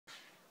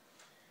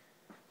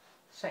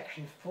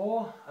Section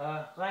 4,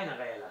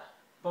 Regneregler,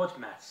 bod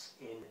maths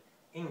in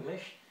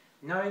English,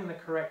 knowing the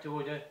correct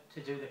order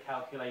to do the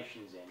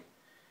calculations in.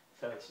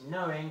 So it's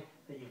knowing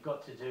that you've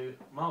got to do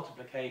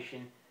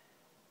multiplication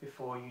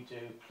before you do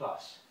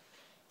plus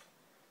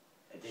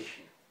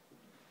addition.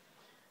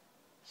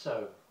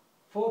 So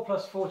 4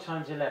 plus 4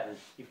 times 11.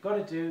 You've got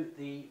to do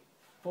the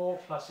 4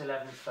 plus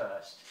 11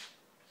 first.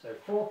 So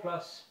 4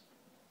 plus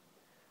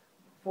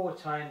 4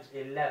 times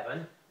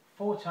 11.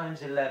 4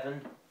 times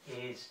 11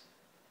 is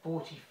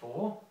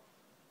 44.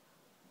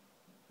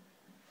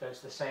 So it's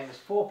the same as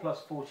 4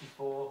 plus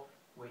 44,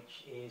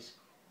 which is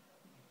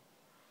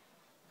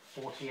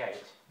 48.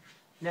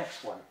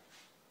 Next one.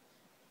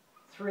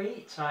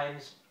 3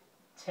 times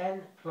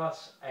 10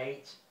 plus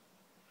 8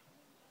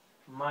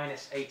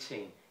 minus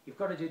 18. You've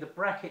got to do the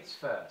brackets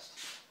first.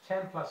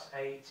 10 plus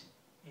 8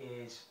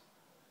 is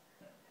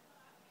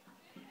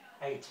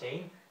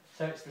 18.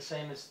 So it's the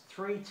same as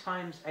 3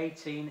 times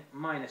 18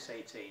 minus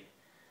 18.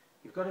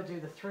 You've got to do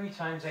the 3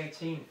 times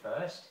 18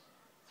 first.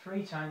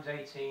 3 times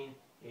 18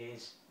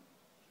 is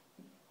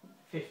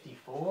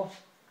 54.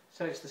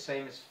 So it's the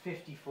same as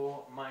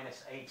 54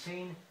 minus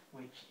 18,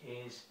 which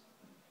is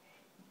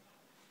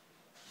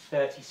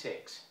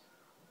 36.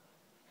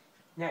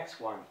 Next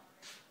one.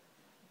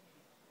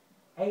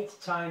 8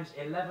 times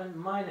 11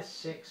 minus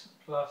 6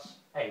 plus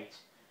 8.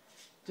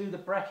 Do the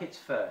brackets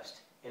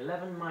first.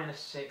 11 minus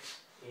 6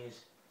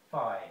 is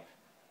 5.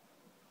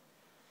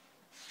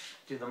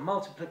 Do the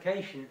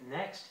multiplication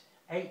next.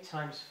 8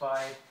 times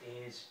 5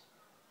 is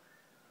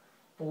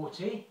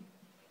 40.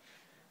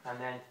 And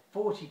then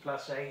 40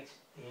 plus 8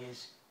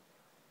 is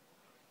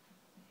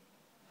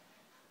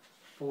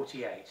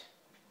 48.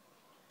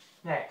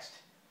 Next,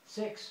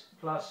 6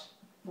 plus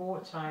 4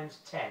 times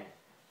 10.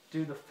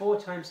 Do the 4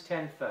 times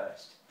 10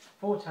 first.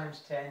 4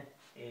 times 10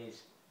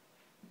 is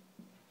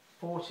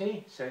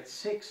 40, so it's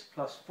 6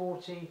 plus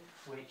 40,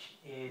 which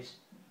is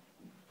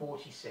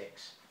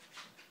 46.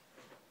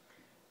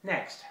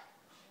 Next,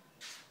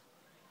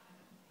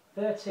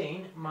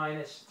 13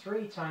 minus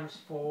 3 times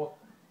 4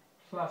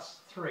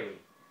 plus 3.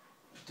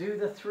 Do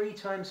the 3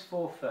 times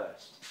 4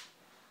 first.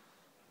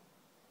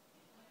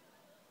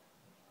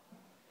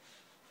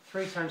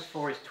 3 times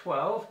 4 is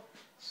 12,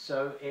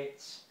 so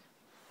it's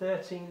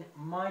 13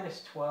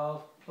 minus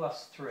 12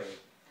 plus 3.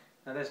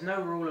 Now there's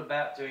no rule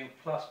about doing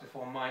plus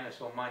before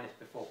minus or minus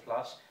before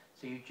plus,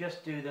 so you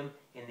just do them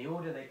in the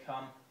order they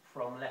come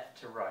from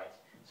left to right.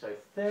 So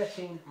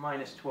 13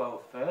 minus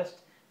 12 first.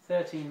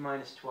 13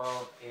 minus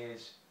 12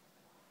 is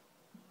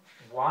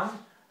 1,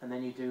 and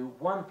then you do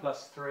 1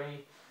 plus 3.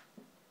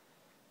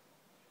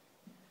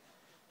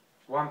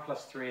 1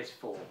 plus 3 is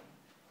 4.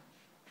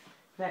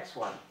 Next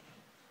one.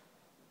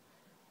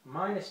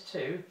 Minus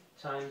 2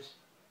 times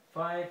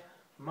 5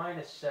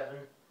 minus 7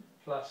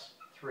 plus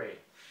 3.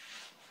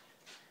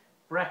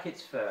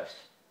 Brackets first.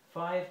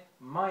 5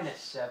 minus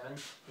 7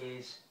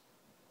 is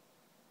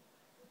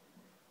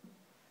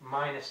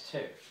minus 2.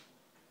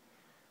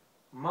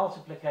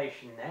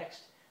 Multiplication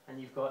next, and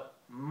you've got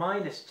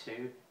minus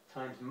 2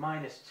 times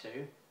minus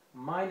 2.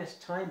 Minus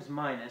times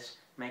minus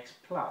makes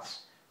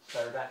plus.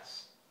 So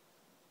that's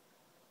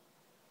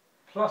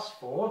plus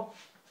 4.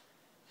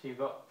 So you've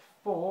got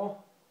 4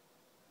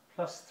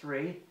 plus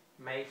 3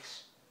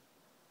 makes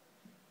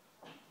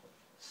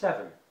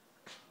 7.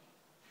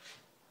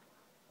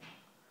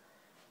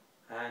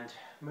 And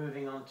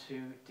moving on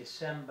to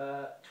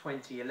December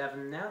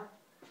 2011 now.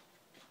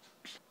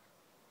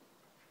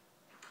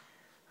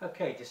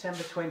 Okay, December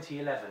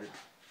 2011.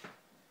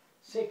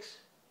 6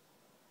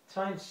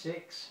 times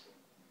 6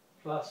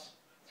 plus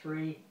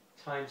 3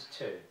 times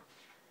 2.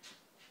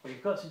 Well,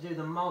 you've got to do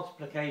the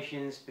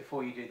multiplications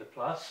before you do the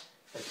plus.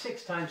 So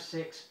 6 times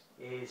 6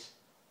 is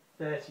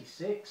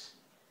 36,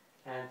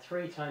 and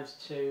 3 times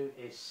 2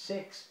 is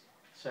 6,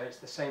 so it's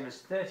the same as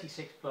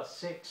 36 plus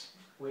 6,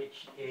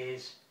 which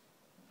is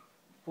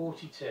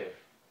 42.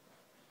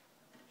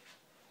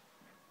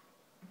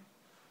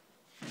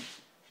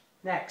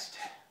 Next,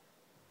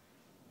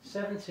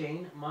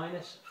 17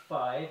 minus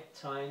 5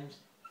 times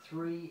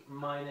 3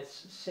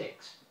 minus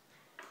 6.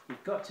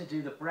 You've got to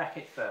do the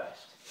bracket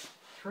first.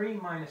 3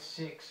 minus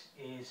 6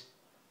 is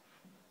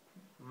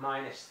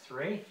minus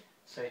 3,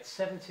 so it's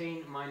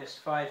 17 minus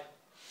 5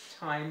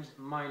 times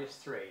minus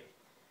 3.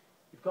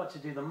 You've got to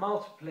do the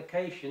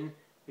multiplication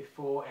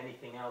before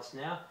anything else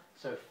now.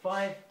 So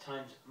 5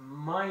 times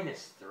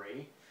minus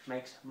 3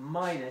 makes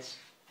minus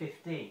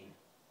 15.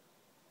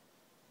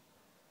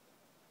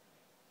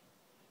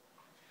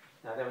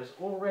 Now there was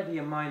already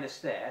a minus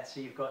there, so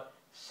you've got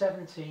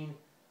 17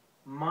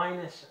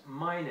 minus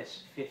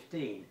minus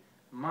 15.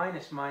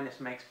 Minus minus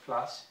makes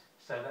plus,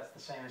 so that's the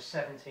same as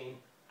 17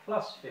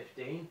 plus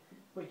 15,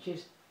 which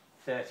is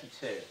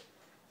 32.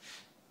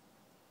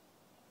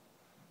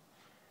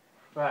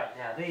 Right,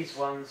 now these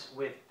ones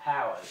with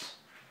powers.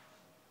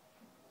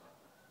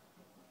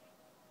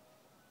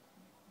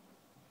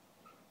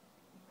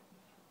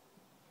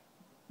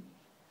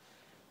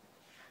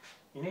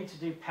 You need to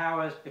do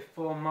powers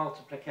before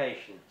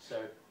multiplication.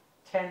 So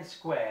 10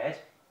 squared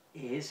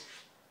is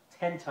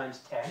 10 times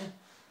 10,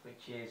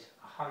 which is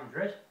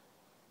 100.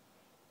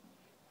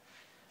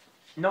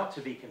 Not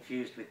to be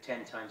confused with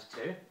 10 times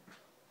 2.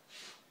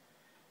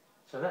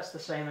 So that's the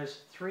same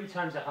as 3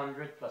 times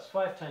 100 plus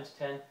 5 times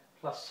 10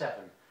 plus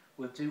 7.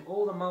 We'll do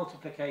all the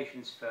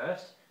multiplications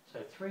first. So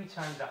 3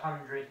 times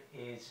 100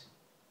 is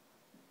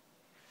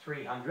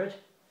 300.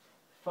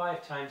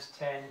 5 times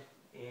 10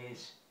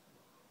 is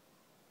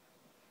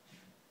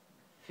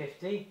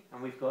 50.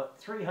 And we've got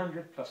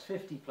 300 plus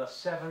 50 plus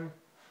 7.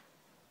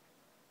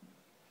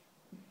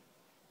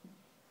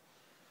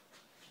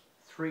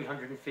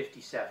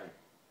 357.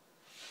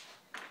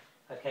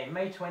 Okay,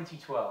 May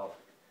 2012.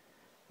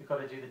 We've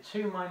got to do the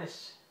 2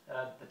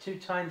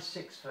 times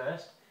 6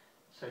 first.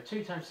 So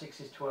 2 times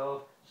 6 is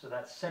 12, so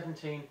that's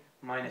 17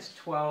 minus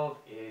 12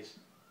 is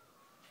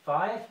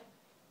 5.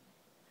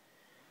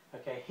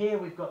 Okay, here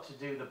we've got to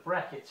do the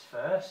brackets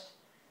first.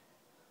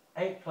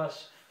 8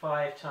 plus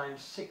 5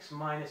 times 6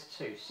 minus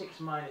 2. 6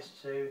 minus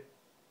 2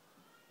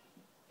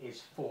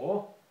 is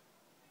 4.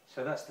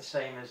 So that's the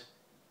same as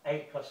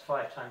 8 plus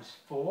 5 times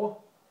 4.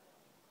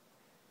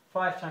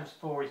 5 times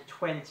 4 is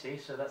 20,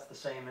 so that's the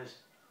same as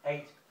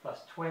 8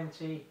 plus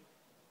 20,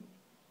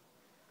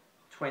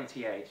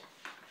 28.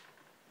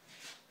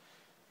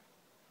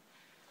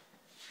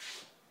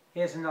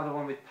 Here's another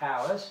one with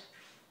powers.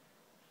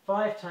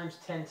 5 times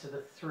 10 to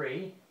the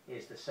 3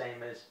 is the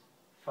same as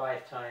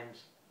 5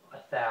 times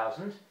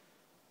 1,000.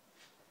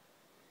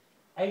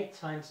 8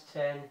 times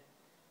 10,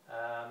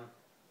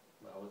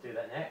 well, we'll do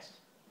that next.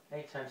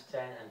 8 times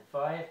 10 and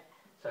 5.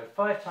 So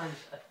 5 times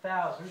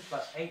 1,000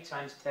 plus 8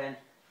 times 10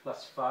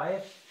 plus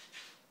 5.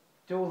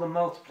 Do all the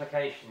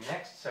multiplication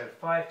next. So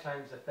 5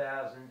 times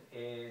 1,000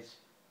 is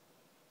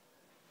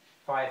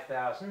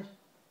 5,000.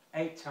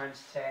 8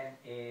 times 10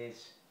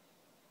 is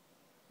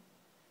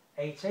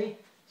 80.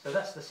 So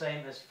that's the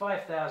same as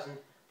 5,000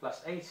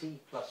 plus 80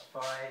 plus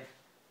 5.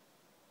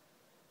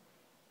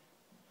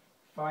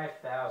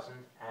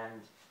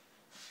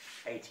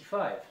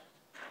 5,085.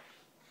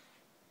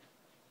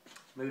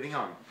 Moving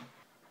on.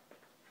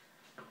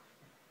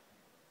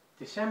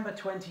 December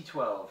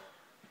 2012.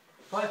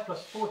 5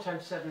 plus 4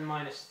 times 7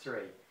 minus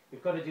 3.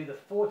 We've got to do the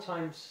 4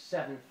 times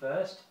 7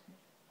 first.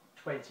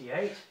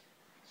 28.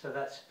 So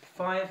that's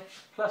 5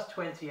 plus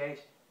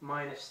 28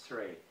 minus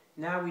 3.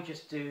 Now we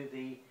just do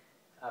the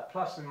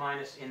plus and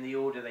minus in the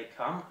order they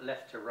come,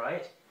 left to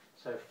right.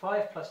 So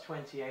 5 plus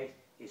 28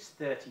 is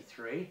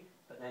 33,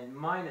 but then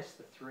minus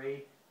the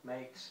 3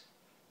 makes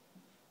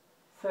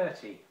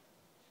 30.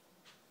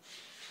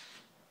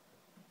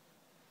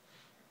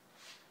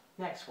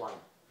 Next one.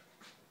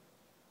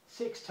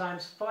 6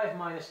 times 5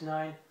 minus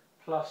 9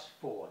 plus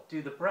 4.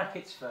 Do the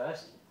brackets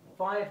first.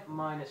 5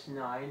 minus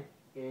 9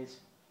 is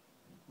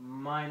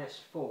minus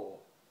 4.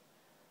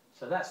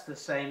 So that's the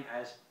same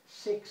as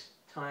 6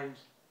 times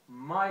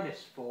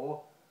minus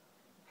 4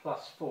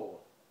 plus 4.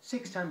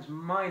 6 times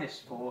minus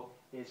 4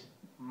 is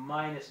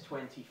minus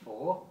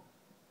 24.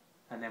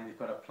 And then we've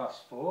got a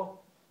plus 4.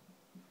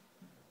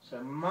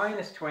 So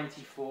minus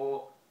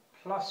 24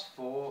 plus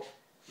 4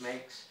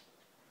 makes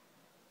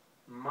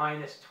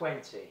minus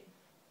 20.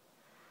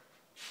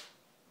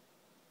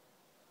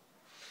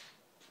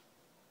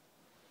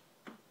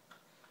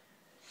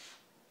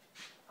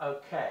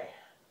 Okay,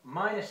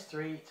 minus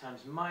 3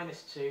 times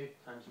minus 2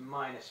 times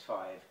minus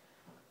 5.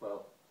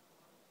 Well,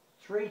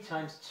 3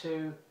 times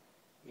 2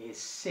 is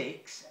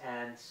 6,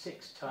 and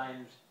 6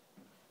 times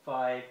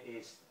 5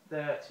 is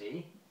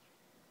 30.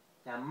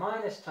 Now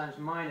minus times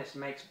minus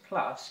makes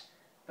plus,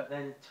 but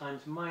then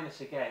times minus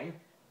again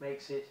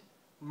makes it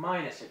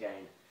minus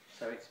again.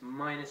 So it's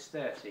minus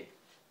 30.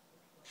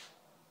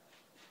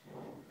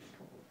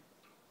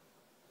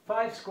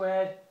 5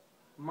 squared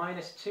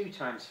minus 2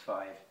 times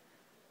 5.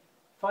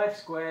 5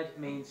 squared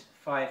means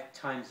 5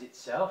 times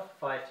itself.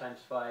 5 times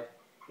 5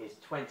 is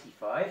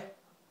 25.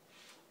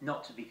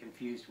 Not to be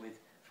confused with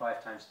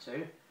 5 times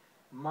 2.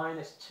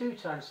 Minus 2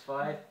 times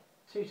 5.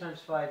 2 times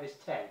 5 is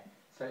 10.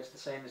 So it's the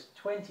same as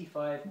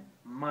 25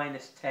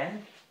 minus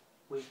 10,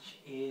 which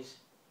is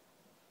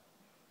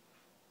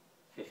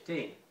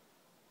 15.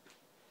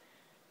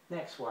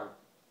 Next one.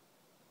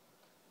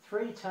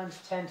 3 times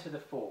 10 to the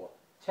 4.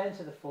 10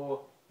 to the 4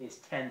 is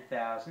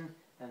 10,000,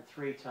 and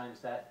 3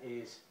 times that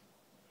is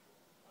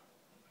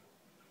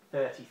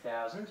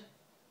 30,000.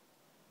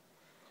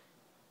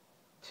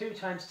 2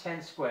 times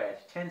 10 squared.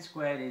 10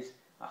 squared is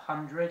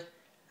 100,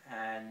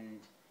 and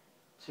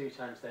 2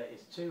 times that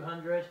is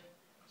 200.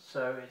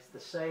 So it's the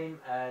same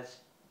as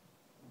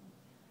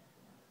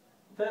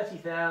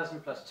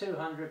 30,000 plus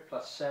 200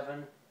 plus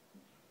 7,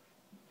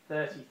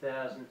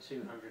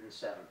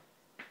 30,207.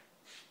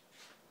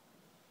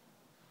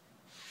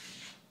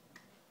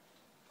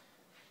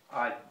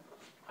 I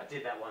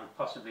did that one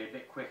possibly a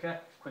bit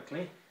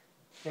quickly.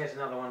 Here's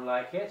another one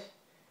like it.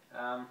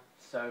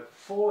 So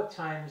 4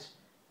 times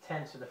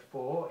 10 to the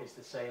 4 is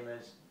the same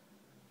as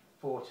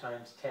 4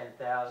 times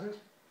 10,000.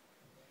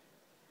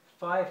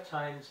 5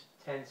 times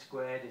 10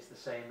 squared is the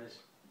same as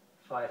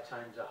 5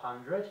 times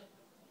 100,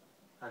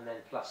 and then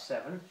plus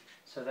 7.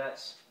 So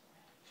that's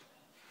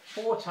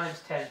 4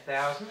 times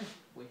 10,000,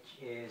 which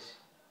is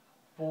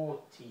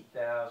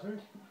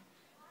 40,000.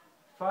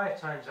 5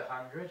 times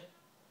 100,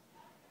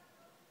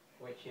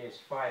 which is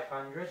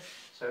 500.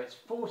 So it's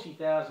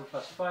 40,000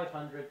 plus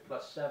 500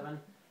 plus 7,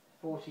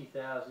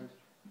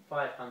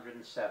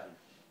 40,507.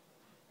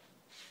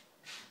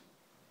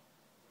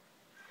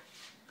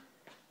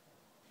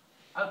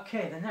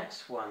 Okay, the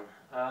next one,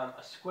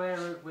 a square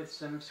root with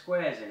some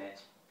squares in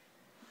it.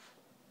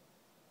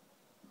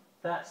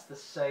 That's the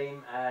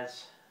same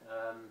as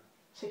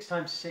 6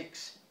 times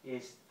 6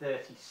 is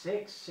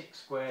 36. 6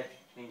 squared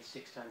means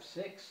 6 times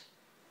 6.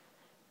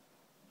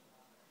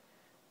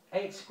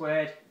 8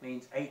 squared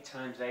means 8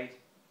 times 8,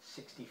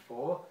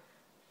 64.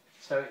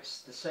 So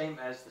it's the same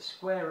as the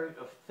square root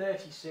of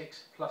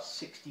 36 plus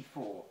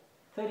 64.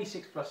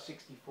 36 plus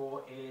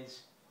 64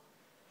 is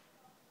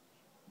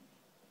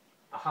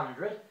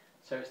 100.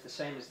 So it's the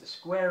same as the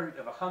square root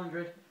of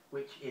 100,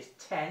 which is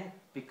 10,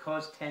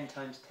 because 10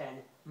 times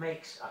 10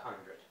 makes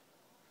 100.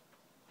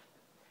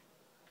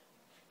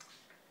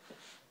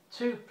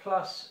 2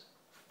 plus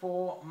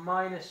 4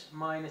 minus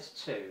minus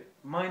 2.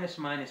 Minus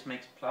minus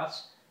makes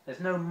plus. There's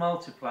no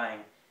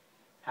multiplying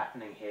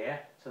happening here,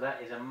 so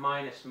that is a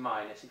minus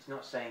minus. It's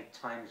not saying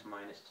times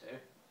minus 2.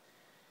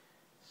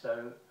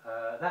 So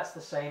that's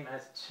the same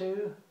as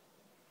 2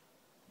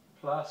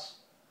 plus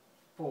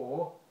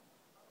 4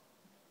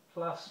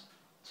 plus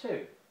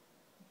 2,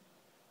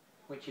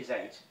 which is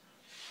 8.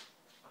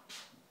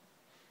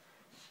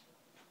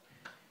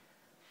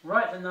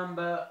 Write the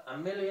number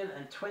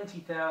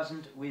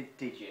 1,020,000 with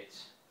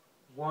digits.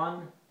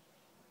 1,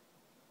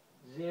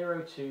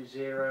 0, 2,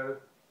 0,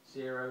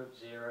 0,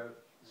 0,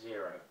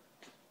 0.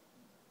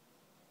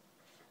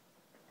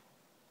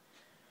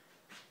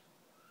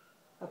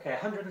 Okay,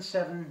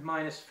 107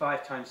 minus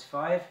 5 times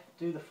 5.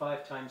 Do the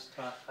 5 times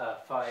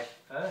 5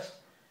 first.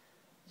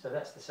 So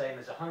that's the same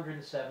as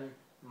 107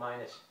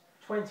 minus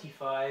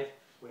 25,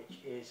 which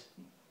is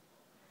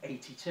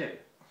 82.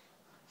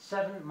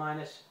 7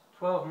 minus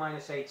 12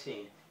 minus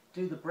 18.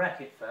 Do the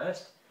bracket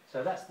first.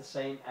 So that's the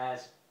same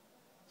as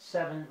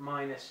 7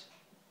 minus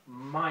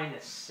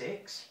minus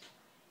 6.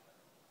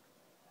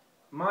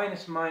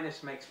 Minus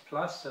minus makes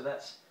plus, so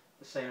that's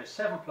the same as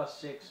 7 plus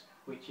 6,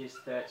 which is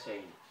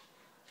 13.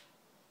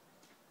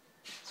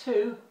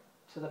 2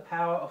 to the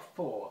power of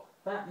 4.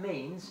 That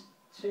means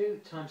 2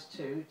 times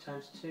 2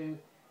 times 2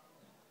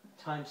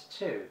 times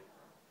 2.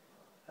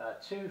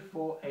 2,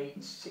 4,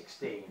 8,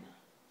 16.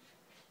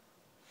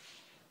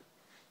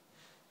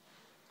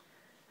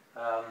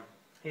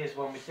 Here's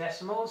one with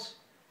decimals.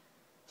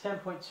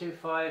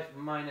 10.25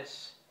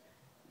 minus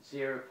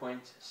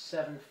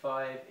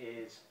 0.75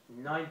 is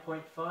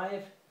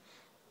 9.5.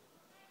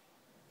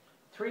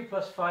 3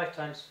 plus 5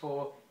 times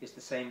 4 is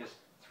the same as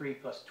 3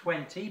 plus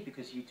 20,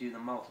 because you do the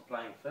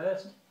multiplying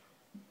first.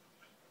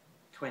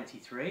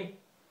 23.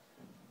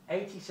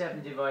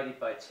 87 divided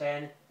by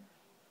 10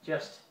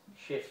 just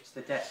shifts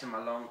the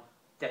decimal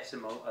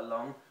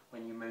along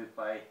when you move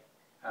by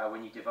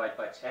when you divide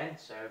by 10,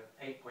 so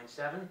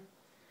 8.7.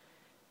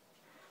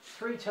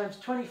 3 times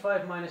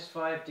 25 minus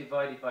 5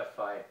 divided by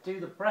 5. Do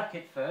the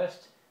bracket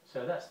first,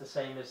 so that's the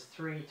same as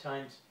 3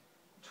 times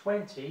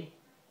 20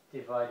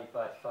 divided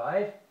by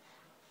 5.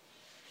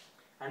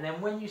 And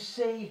then when you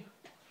see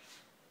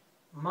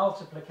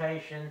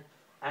multiplication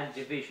and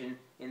division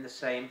in the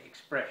same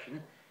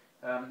expression,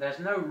 there's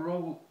no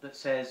rule that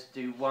says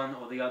do one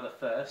or the other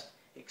first,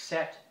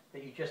 except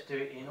that you just do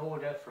it in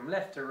order from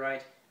left to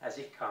right as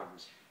it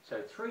comes.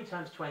 So 3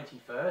 times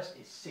 20 first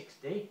is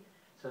 60,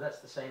 so that's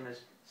the same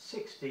as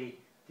 60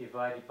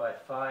 divided by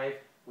 5,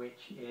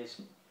 which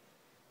is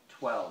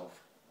 12.